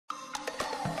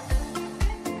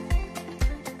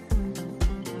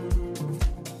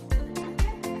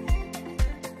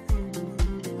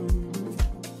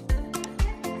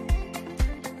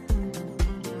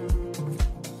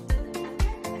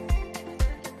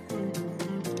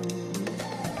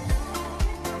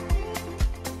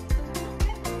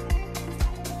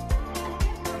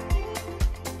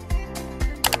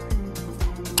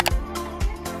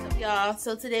y'all.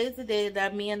 So today is the day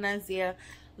that me and Nasir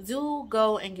do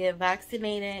go and get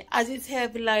vaccinated. I just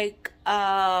have like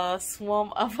a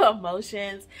swarm of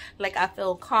emotions. Like I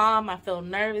feel calm, I feel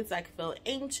nervous, I feel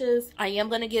anxious. I am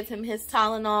gonna give him his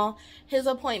Tylenol. His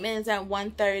appointment is at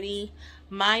 1:30.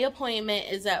 My appointment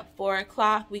is at 4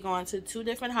 o'clock. We're going to 2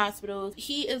 different hospitals.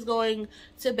 He is going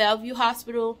to Bellevue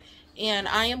Hospital and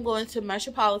I am going to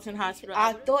Metropolitan Hospital.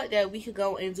 I thought that we could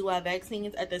go and do our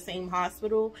vaccines at the same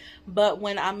hospital, but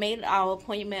when I made our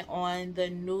appointment on the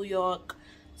New York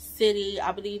City,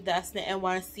 I believe that's the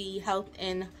NYC Health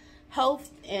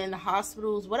and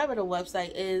Hospitals, whatever the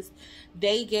website is,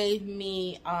 they gave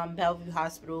me Bellevue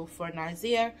Hospital for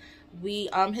Nasir.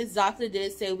 His doctor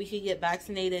did say we could get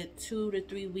vaccinated 2 to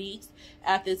 3 weeks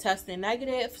after testing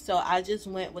negative, so I just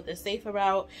went with the safer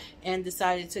route and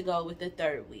decided to go with the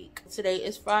 3rd week. Today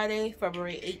is Friday,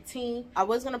 February 18th. I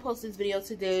was gonna post this video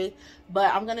today,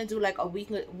 but I'm gonna do like a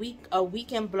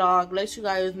weekend vlog, let you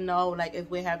guys know like if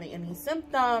we're having any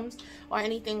symptoms or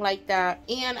anything like that,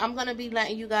 and I'm gonna be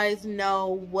letting you guys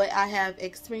know what I have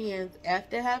experienced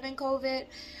after having COVID.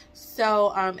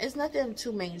 So it's nothing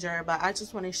too major, but I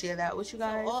just want to share that with you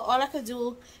guys. All I could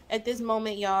do at this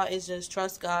moment, y'all, is just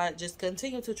trust God. Just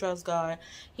continue to trust God.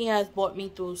 He has brought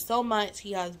me through so much.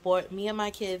 He has brought me and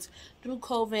my kids through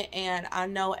COVID, and I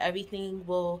know everything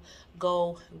will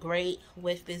go great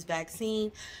with this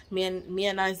vaccine. Me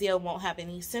and Nasir won't have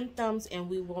any symptoms, and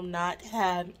we will not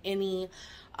have any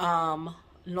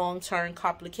long-term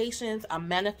complications. I'm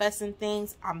manifesting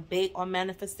things. I'm big on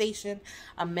manifestation.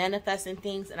 I'm manifesting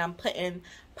things, and I'm putting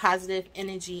positive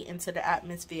energy into the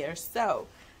atmosphere, so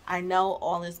I know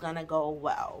all is gonna go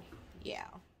well. Yeah.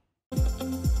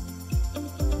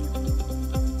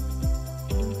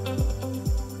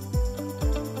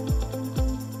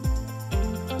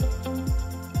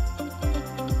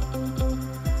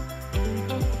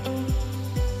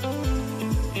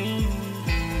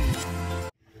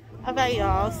 Okay,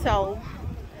 y'all, so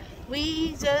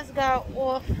we just got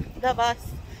off the bus.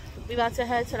 We about to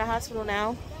head to the hospital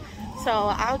now, so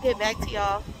I'll get back to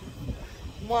y'all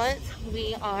once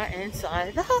we are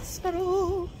inside the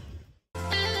hospital.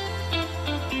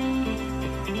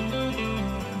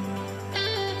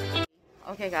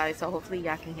 Okay guys, so hopefully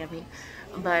y'all can hear me,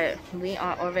 but we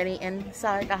are already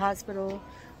inside the hospital.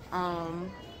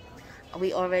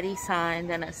 We already signed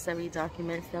the necessary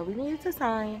documents that we needed to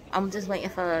sign. I'm just waiting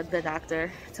for the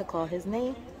doctor to call his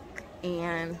name,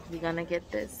 and we're gonna get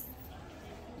this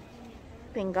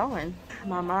thing going.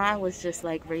 My mind was just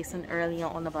like racing earlier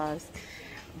on the bus,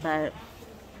 but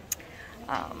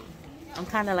I'm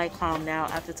kind of like calm now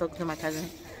after talking to my cousin.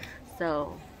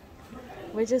 So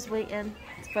we're just waiting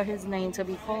for his name to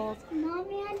be called.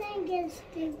 Mommy, I didn't get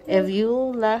stupid. If you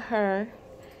let her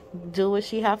do what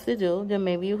she has to do, then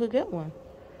maybe you could get one.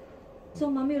 So,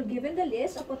 Mommy, you're given the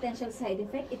list of potential side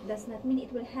effects. It does not mean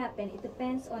it will happen. It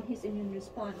depends on his immune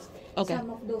response. Okay. Some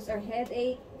of those are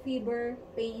headache, fever,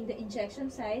 pain in the injection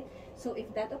site. So,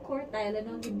 if that occurs,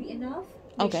 Tylenol would be enough.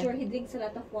 Make sure he drinks a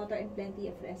lot of water and plenty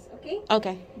of rest. Okay?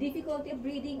 Okay. Difficulty of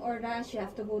breathing or rash, you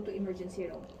have to go to emergency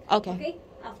room. Okay. Okay?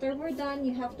 After we're done,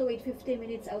 you have to wait 15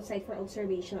 minutes outside for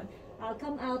observation. I'll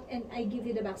come out and I give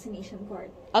you the vaccination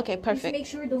card. Okay, perfect. Just make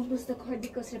sure don't lose the card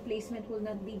because replacement will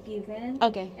not be given.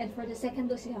 Okay. And for the second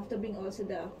dose, you have to bring also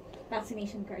the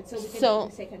vaccination card so we can do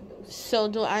the second dose. So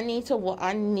do I need to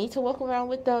walk around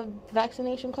with the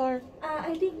vaccination card?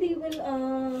 I think they will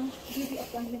give you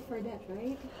appointment for that,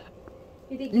 right?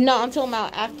 No, I'm talking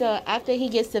about after he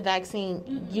gets the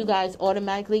vaccine, you guys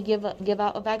automatically give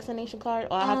out a vaccination card,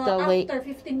 or I have to wait? After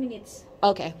 15 minutes.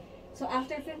 Okay. So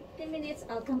after 15 minutes,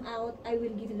 I'll come out. I will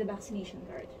give you the vaccination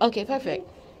card. Okay, perfect.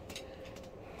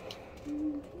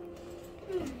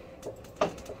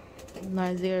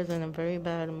 Nasir is in a very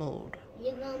bad mood.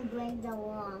 You're gonna break the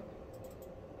wall.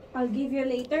 I'll give you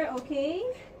later, okay?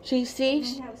 She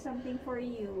sees. I have something for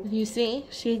you. You see,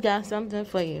 she got something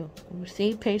for you. You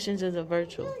see, patience is a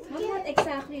virtue. What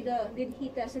exactly did he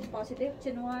tested positive?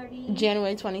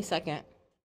 January 22nd.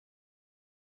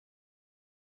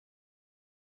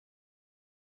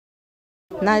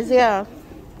 Nasir,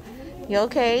 you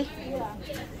okay?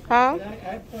 Huh?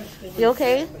 You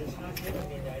okay?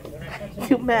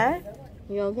 You mad?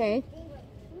 You okay?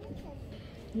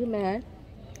 You mad?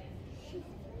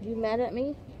 You mad at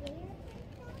me?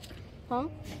 Huh?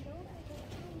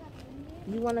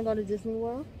 You want to go to Disney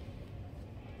World?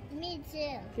 Me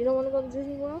too. You don't want to go to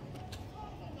Disney World?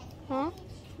 Huh?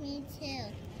 Me too.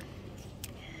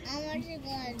 I want to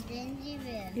go to Disney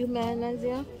World. You mad,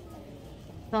 Nasir?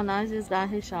 So Nasir's got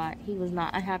his shot. He was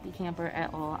not a happy camper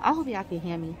at all. I hope y'all can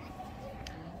hear me.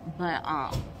 But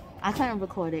I couldn't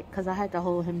record it because I had to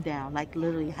hold him down. Like,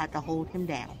 literally had to hold him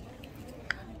down.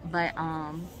 But,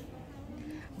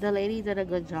 the lady did a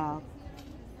good job.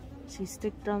 She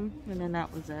sticked him, and then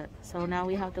that was it. So now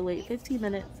we have to wait 15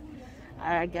 minutes,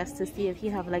 I guess, to see if he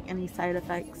have, like, any side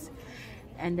effects.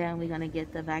 And then we're going to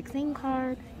get the vaccine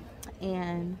card,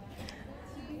 and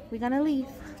we're going to leave.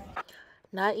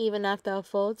 Not even after a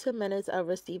full 2 minutes of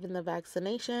receiving the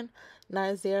vaccination,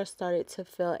 Nasir started to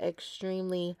feel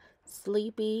extremely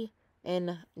sleepy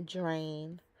and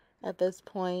drained. At this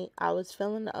point, I was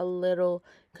feeling a little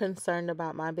concerned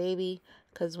about my baby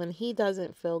because when he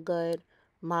doesn't feel good,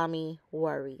 mommy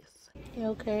worries. You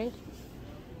okay?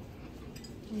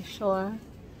 You sure?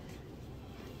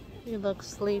 You look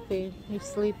sleepy. You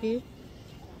sleepy?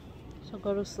 So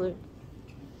go to sleep.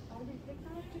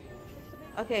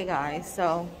 Okay guys,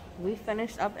 so we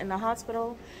finished up in the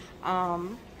hospital.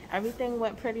 Everything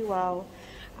went pretty well.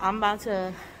 I'm about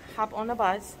to hop on the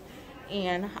bus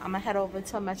and I'm gonna head over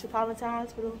to Metropolitan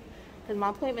Hospital because my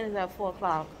appointment is at 4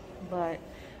 o'clock, but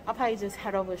I'll probably just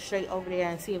head over straight over there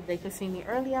and see if they could see me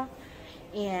earlier,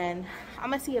 and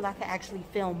I'm gonna see if I can actually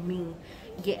film me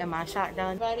getting my shot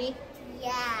done. Ready?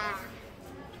 Yeah.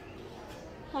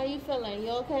 How you feeling?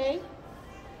 You okay?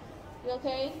 You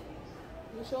okay?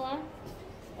 You sure?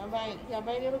 All right, y'all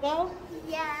ready to go?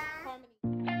 Yeah.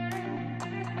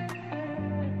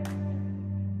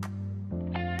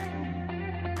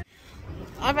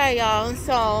 All right, y'all.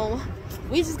 So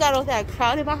we just got off that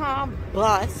crowded behind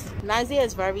bus. Nasir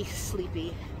is very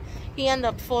sleepy. He ended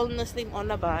up falling asleep on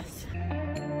the bus.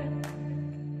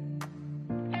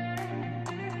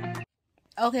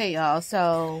 Okay, y'all.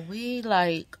 So we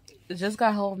just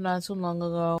got home not too long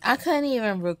ago. I couldn't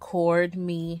even record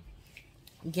me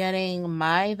getting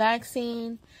my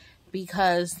vaccine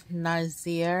because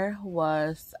Nasir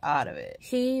was out of it.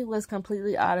 He was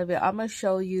completely out of it. I'm gonna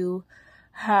show you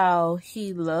how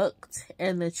he looked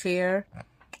in the chair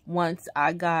once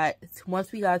we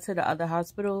got to the other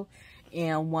hospital,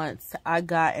 and once I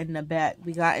got in the back.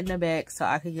 We got in the back so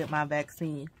I could get my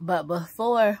vaccine. But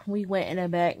before we went in the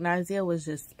back, Nasir was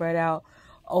just spread out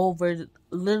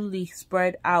literally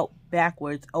spread out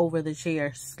backwards over the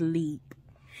chair, sleep.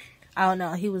 I don't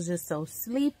know, he was just so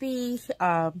sleepy.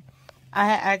 I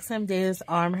had asked him, did his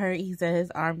arm hurt? He said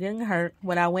his arm didn't hurt.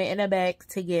 When I went in the back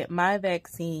to get my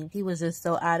vaccine, he was just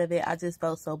so out of it. I just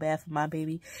felt so bad for my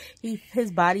baby.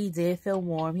 His body did feel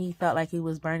warm. He felt like he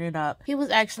was burning up. He was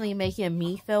actually making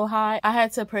me feel hot. I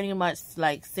had to pretty much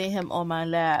like sit him on my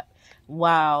lap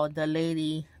while the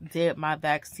lady did my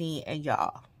vaccine. And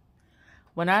y'all,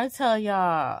 when I tell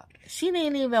y'all, she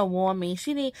didn't even warn me.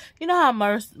 You know how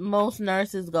most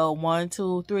nurses go 1,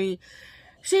 2, 3.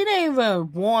 She didn't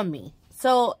even warn me.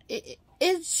 So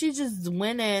she just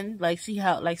went in, like she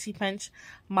pinched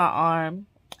my arm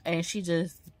and she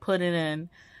just put it in.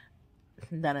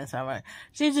 That didn't sound right.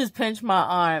 She just pinched my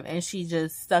arm and she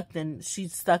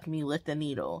stuck me with the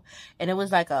needle. And it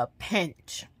was like a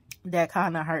pinch that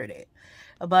kind of hurt it.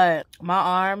 But my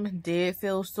arm did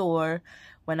feel sore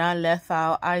when I left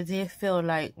out. I did feel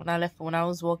like when I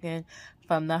was walking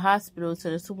from the hospital to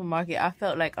the supermarket, I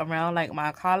felt like around like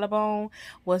my collarbone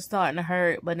was starting to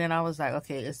hurt. But then I was like,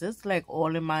 okay, is this like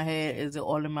all in my head? Is it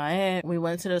all in my head? We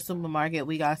went to the supermarket,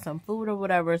 we got some food or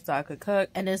whatever so I could cook,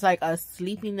 and it's like a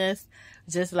sleepiness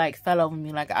just like fell over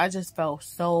me. Like I just felt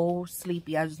so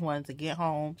sleepy. I just wanted to get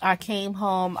home. I came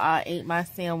home, I ate my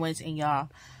sandwich, and y'all,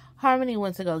 Harmony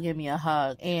went to go give me a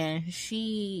hug, and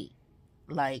she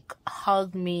like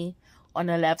hugged me on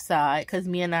the left side because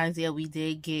me and Isaiah, we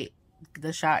did get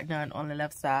the shot done on the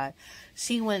left side.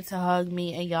 She went to hug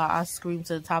me, and y'all, I screamed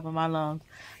to the top of my lungs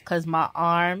because my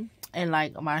arm and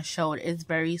like my shoulder is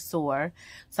very sore.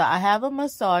 So I have a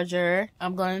massager.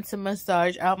 I'm going to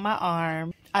massage out my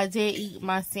arm. I did eat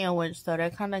my sandwich, so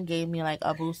that kind of gave me like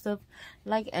a boost of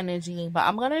like energy. But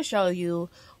I'm gonna show you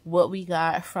what we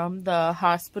got from the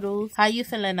hospitals. How you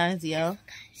feeling, Nasir?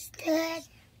 Good.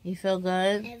 You feel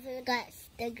good? I feel got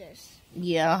stickers.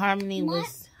 Yeah, Harmony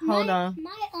was... Hold on.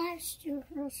 My arm still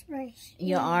hurts right.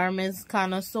 Your arm is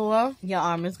kind of sore? Your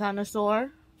arm is kind of sore?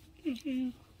 Mm-hmm.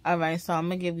 Alright, so I'm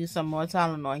going to give you some more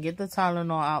Tylenol. Get the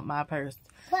Tylenol out my purse.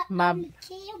 But can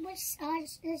you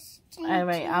massage this thing?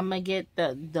 Alright, I'm going to get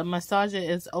the massager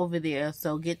is over there.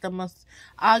 So get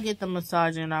I'll get the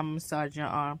massager and I'll massage your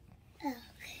arm. Okay.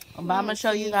 But I'm going to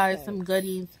show you guys some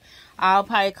goodies. I'll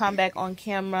probably come back on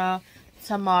camera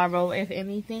tomorrow if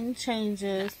anything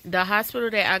changes. The hospital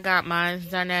that I got mine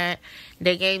done at,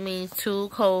 they gave me 2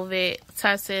 COVID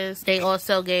tests. They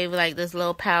also gave like this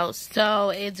little pouch. So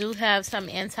it do have some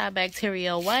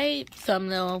antibacterial wipes, some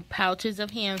little pouches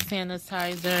of hand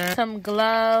sanitizer, some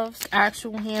gloves,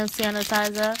 actual hand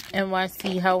sanitizer,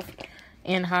 NYC Health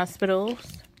in Hospitals.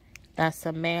 That's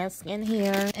a mask in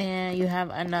here. And you have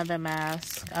another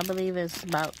mask. I believe it's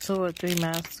about 2 or 3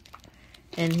 masks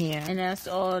in here. And that's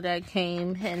all that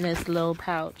came in this little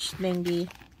pouch thingy.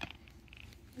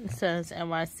 It says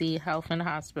NYC Health and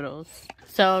Hospitals.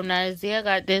 So Nasir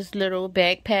got this little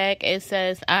backpack. It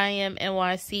says I am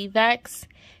NYC Vax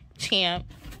Champ.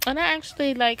 And I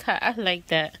actually like how I like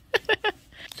that.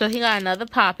 So he got another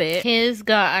poppet. His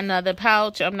got another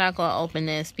pouch. I'm not gonna open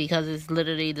this because it's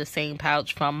literally the same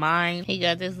pouch from mine. He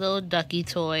got this little ducky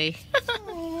toy.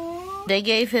 They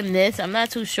gave him this. I'm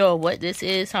not too sure what this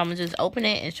is, so I'm gonna just open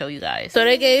it and show you guys. So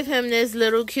they gave him this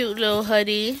little cute little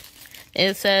hoodie.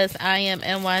 It says I am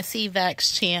NYC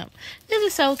Vax Champ. This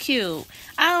is so cute.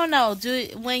 I don't know,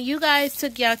 when you guys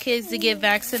took y'all kids to get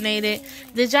vaccinated,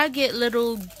 did y'all get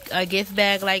little gift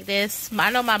bag like this?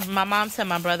 I know my mom said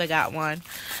my brother got one.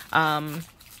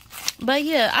 But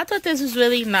yeah, I thought this was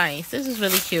really nice. This is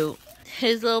really cute.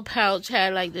 His little pouch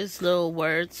had like this little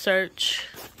word search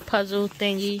puzzle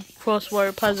thingy,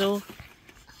 crossword puzzle.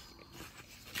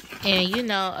 And you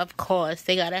know, of course,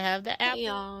 they gotta have the app. Hey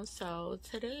y'all, so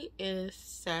today is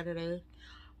Saturday.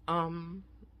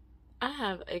 I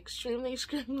have extremely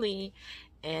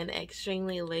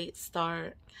late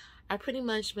start. I pretty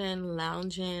much been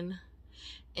lounging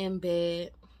in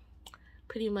bed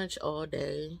pretty much all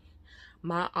day.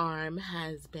 My arm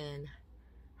has been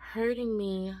hurting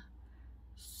me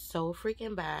so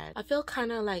freaking bad. I feel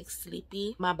kind of like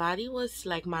sleepy. My body was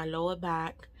like my lower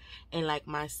back and like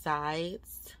my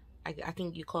sides. I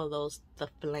think you call those the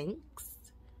flanks.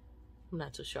 I'm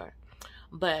not too sure.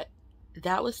 But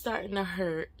that was starting to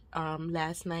hurt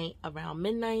last night around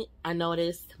midnight. I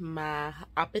noticed my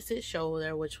opposite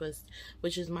shoulder, which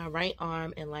is my right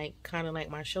arm, and like kind of like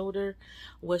my shoulder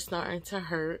was starting to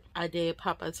hurt. I did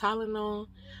pop a Tylenol.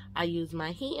 I used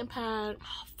my heating pad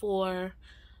for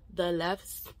the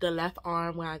left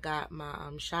arm where I got my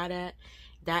shot at.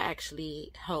 That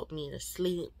actually helped me to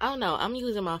sleep. I don't know. I'm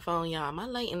using my phone, y'all. My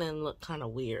lightning look kind of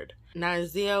weird.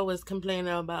 Nasir was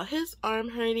complaining about his arm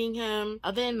hurting him.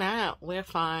 Other than that, we're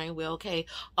fine. We're okay.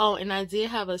 Oh, and I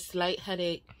did have a slight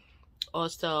headache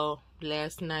also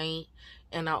last night.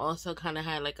 And I also kind of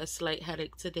had like a slight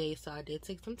headache today. So I did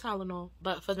take some Tylenol.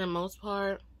 But for the most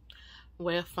part,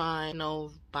 we're fine. No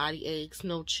body aches,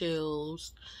 no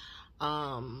chills.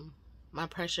 My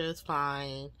pressure is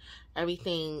fine.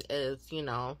 Everything is, you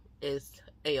know, is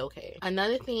a-okay.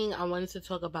 Another thing I wanted to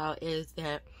talk about is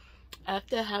that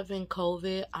after having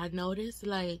COVID, I noticed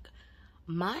like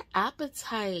my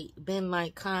appetite been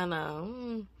like kind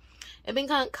of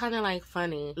like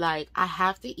funny. Like I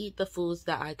have to eat the foods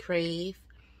that I crave,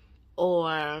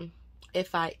 or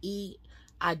if I eat,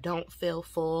 I don't feel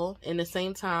full. In the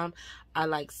same time, I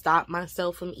like stop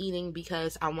myself from eating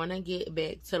because I want to get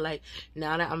back to like,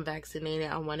 now that I'm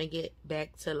vaccinated, I want to get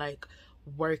back to like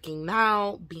working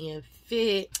out, being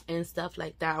fit and stuff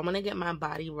like that. I want to get my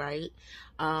body right,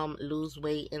 lose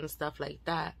weight and stuff like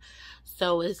that.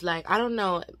 So it's like, I don't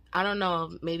know,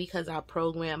 maybe because I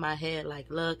programmed my head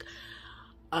like, look,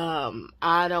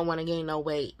 I don't want to gain no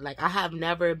weight. Like I have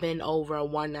never been over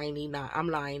 199. I'm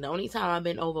lying. The only time I've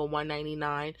been over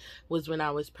 199 was when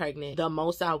I was pregnant. The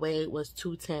most I weighed was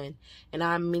 210, and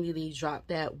I immediately dropped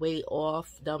that weight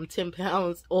off, them 10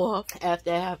 pounds off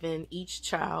after having each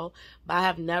child. But I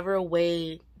have never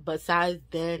weighed, besides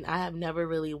then, I have never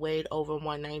really weighed over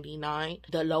 199.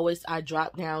 The lowest I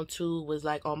dropped down to was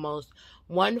like almost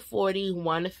 140,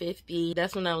 150.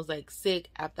 That's when I was like sick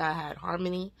after I had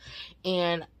Harmony.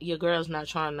 And your girl's not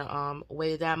trying to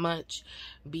weigh that much,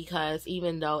 because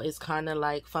even though it's kind of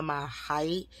like for my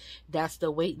height, that's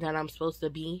the weight that I'm supposed to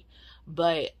be.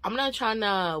 But I'm not trying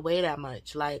to weigh that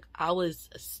much. Like I was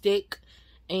sick,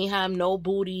 ain't have no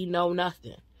booty, no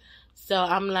nothing. So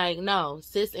I'm like, no,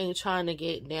 sis ain't trying to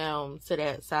get down to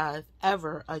that size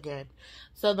ever again.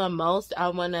 So the most I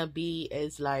want to be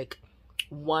is like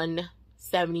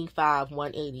 175,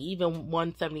 180. Even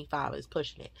 175 is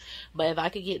pushing it. But if I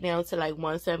could get down to like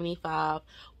 175,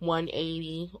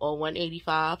 180, or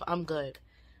 185, I'm good.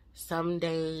 Some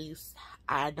days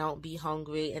I don't be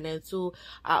hungry. And then too,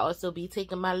 I also be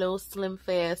taking my little slim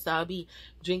fast. So I'll be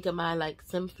drinking my like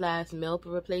Slim Flask milk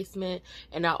replacement.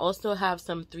 And I also have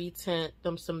some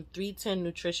 310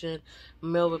 nutrition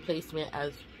meal replacement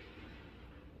as,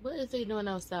 what is they doing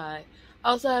outside? I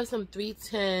also have some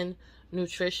 310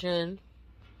 nutrition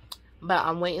but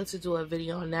I'm waiting to do a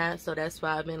video on that. So that's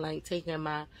why I've been like taking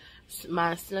my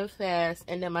Slim Fast.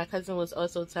 And then my cousin was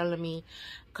also telling me,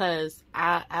 because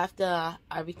after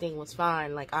everything was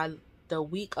fine, like the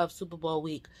week of Super Bowl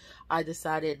week, I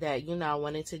decided that, you know, I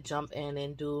wanted to jump in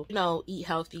and do, you know, eat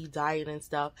healthy, diet and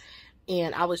stuff.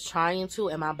 And I was trying to,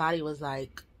 and my body was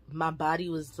like,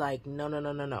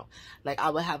 no. Like, I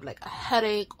would have like a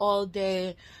headache all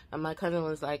day. And my cousin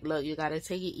was like, look, you gotta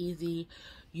take it easy.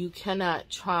 You cannot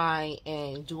try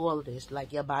and do all of this.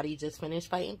 Like, your body just finished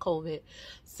fighting COVID,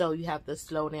 so you have to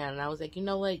slow down. And I was like, you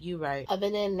know what? You're right. Other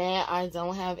than that, I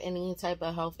don't have any type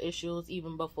of health issues.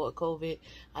 Even before COVID,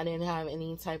 I didn't have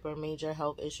any type of major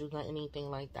health issues or anything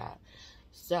like that.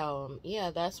 So,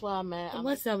 yeah, that's where I'm at.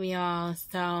 What's up, y'all?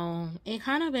 So, it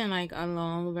kind of been like a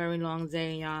long, very long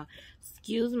day, y'all.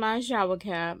 Excuse my shower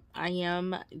cap. I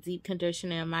am deep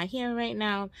conditioning my hair right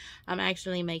now. I'm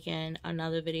actually making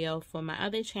another video for my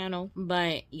other channel.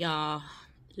 But, y'all,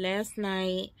 last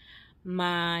night,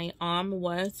 my arm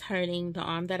was hurting. The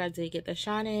arm that I did get the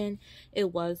shot in,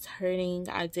 it was hurting.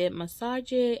 I did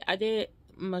massage it.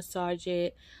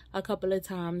 A couple of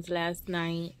times last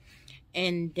night.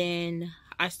 And then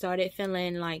I started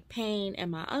feeling like pain in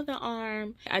my other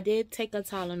arm. I did take a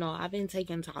Tylenol. I've been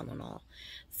taking Tylenol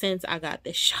since I got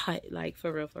this shot, like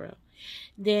for real.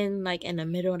 Then like in the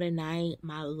middle of the night,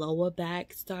 my lower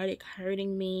back started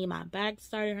hurting me. My back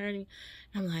started hurting.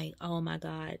 I'm like, oh my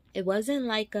God. It wasn't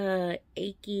like a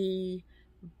achy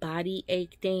body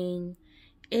ache thing.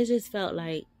 It just felt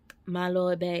like my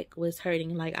lower back was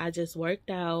hurting, like I just worked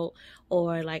out,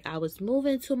 or like I was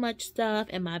moving too much stuff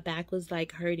and my back was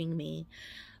like hurting me.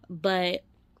 But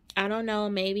I don't know,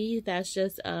 maybe that's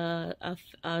just one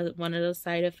of those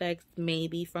side effects,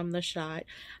 maybe from the shot.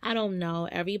 I don't know.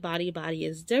 Everybody's body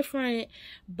is different,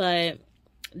 but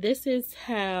this is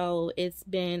how it's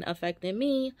been affecting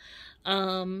me.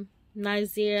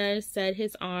 Nasir said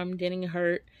his arm didn't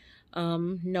hurt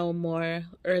no more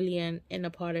early in the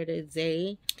part of the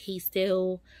day. He's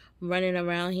still running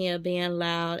around here being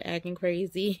loud, acting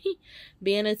crazy,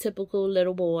 being a typical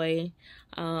little boy.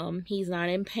 He's not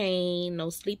in pain,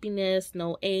 no sleepiness,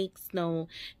 no aches, no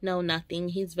nothing.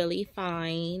 He's really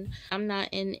fine. I'm not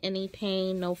in any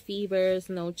pain, no fevers,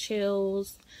 no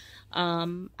chills.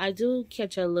 I do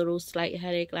catch a little slight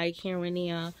headache like here and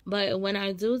there, but when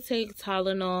I do take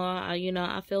Tylenol, you know,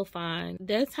 I feel fine.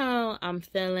 That's how I'm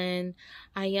feeling.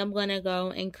 I am gonna go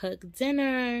and cook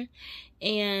dinner,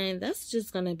 and that's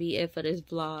just gonna be it for this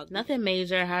vlog. Nothing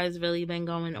major has really been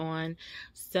going on,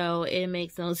 so it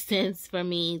makes no sense for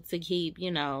me to keep,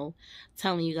 you know,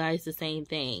 telling you guys the same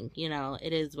thing. You know,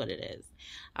 it is what it is.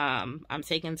 I'm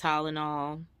taking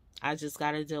Tylenol. I just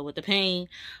got to deal with the pain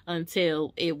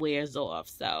until it wears off.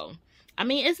 So, I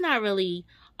mean, it's not really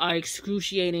an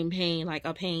excruciating pain, like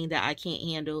a pain that I can't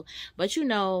handle. But you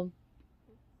know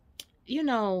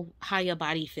how your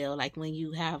body feel like when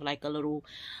you have like a little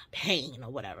pain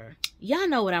or whatever. Y'all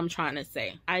know what I'm trying to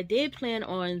say. I did plan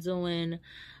on doing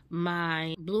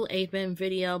my Blue Apron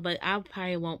video, but I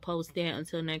probably won't post that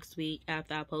until next week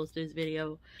after I post this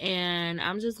video. And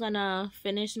I'm just gonna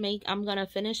finish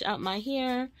up my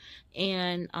hair,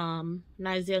 and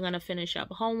Nasir gonna finish up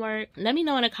homework. Let me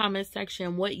know in the comment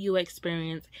section what you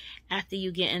experienced after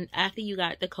you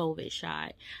got the COVID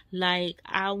shot. Like,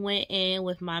 I went in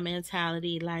with my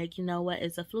mentality like, you know what,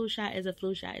 it's a flu shot, it's a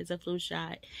flu shot, it's a flu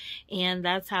shot. And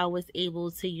that's how I was able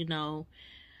to, you know,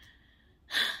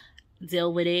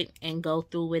 deal with it and go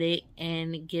through with it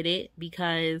and get it.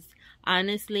 Because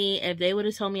honestly, if they would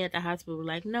have told me at the hospital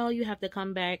like, no, you have to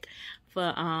come back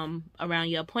for around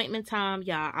your appointment time,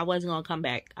 yeah, I wasn't gonna come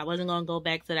back. I wasn't gonna go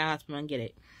back to the hospital and get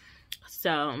it.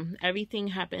 So everything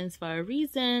happens for a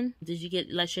reason.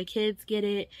 Let your kids get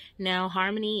it. Now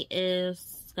Harmony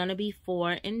is gonna be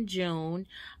 4 in June.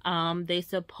 They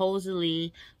supposed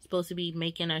to be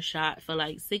making a shot for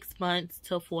like 6 months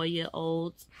to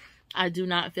 4-year-olds. I do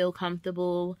not feel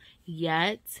comfortable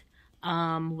yet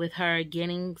with her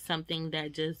getting something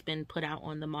that just been put out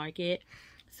on the market.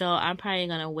 So I'm probably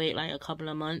going to wait like a couple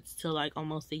of months to like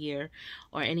almost a year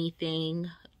or anything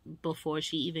before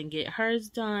she even get hers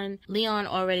done. Leon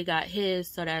already got his,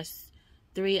 so that's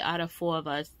 3 out of 4 of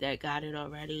us that got it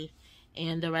already.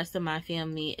 And the rest of my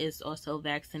family is also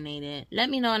vaccinated. Let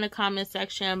me know in the comment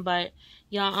section. But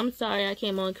y'all, I'm sorry I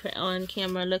came on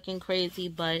camera looking crazy,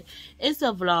 but it's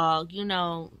a vlog, you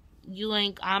know.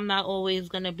 I'm not always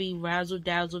gonna be razzle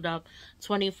dazzled up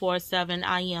 24/7.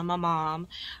 I am a mom.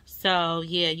 So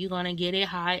yeah, you're gonna get it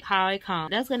how it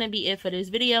comes. That's gonna be it for this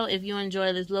video. If you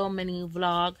enjoy this little mini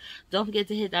vlog, don't forget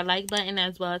to hit that like button,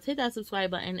 as well as hit that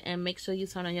subscribe button, and make sure you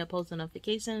turn on your post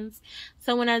notifications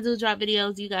so when I do drop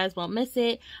videos, you guys won't miss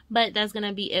it. But that's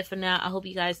gonna be it for now. I hope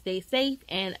you guys stay safe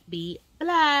and be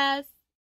blessed.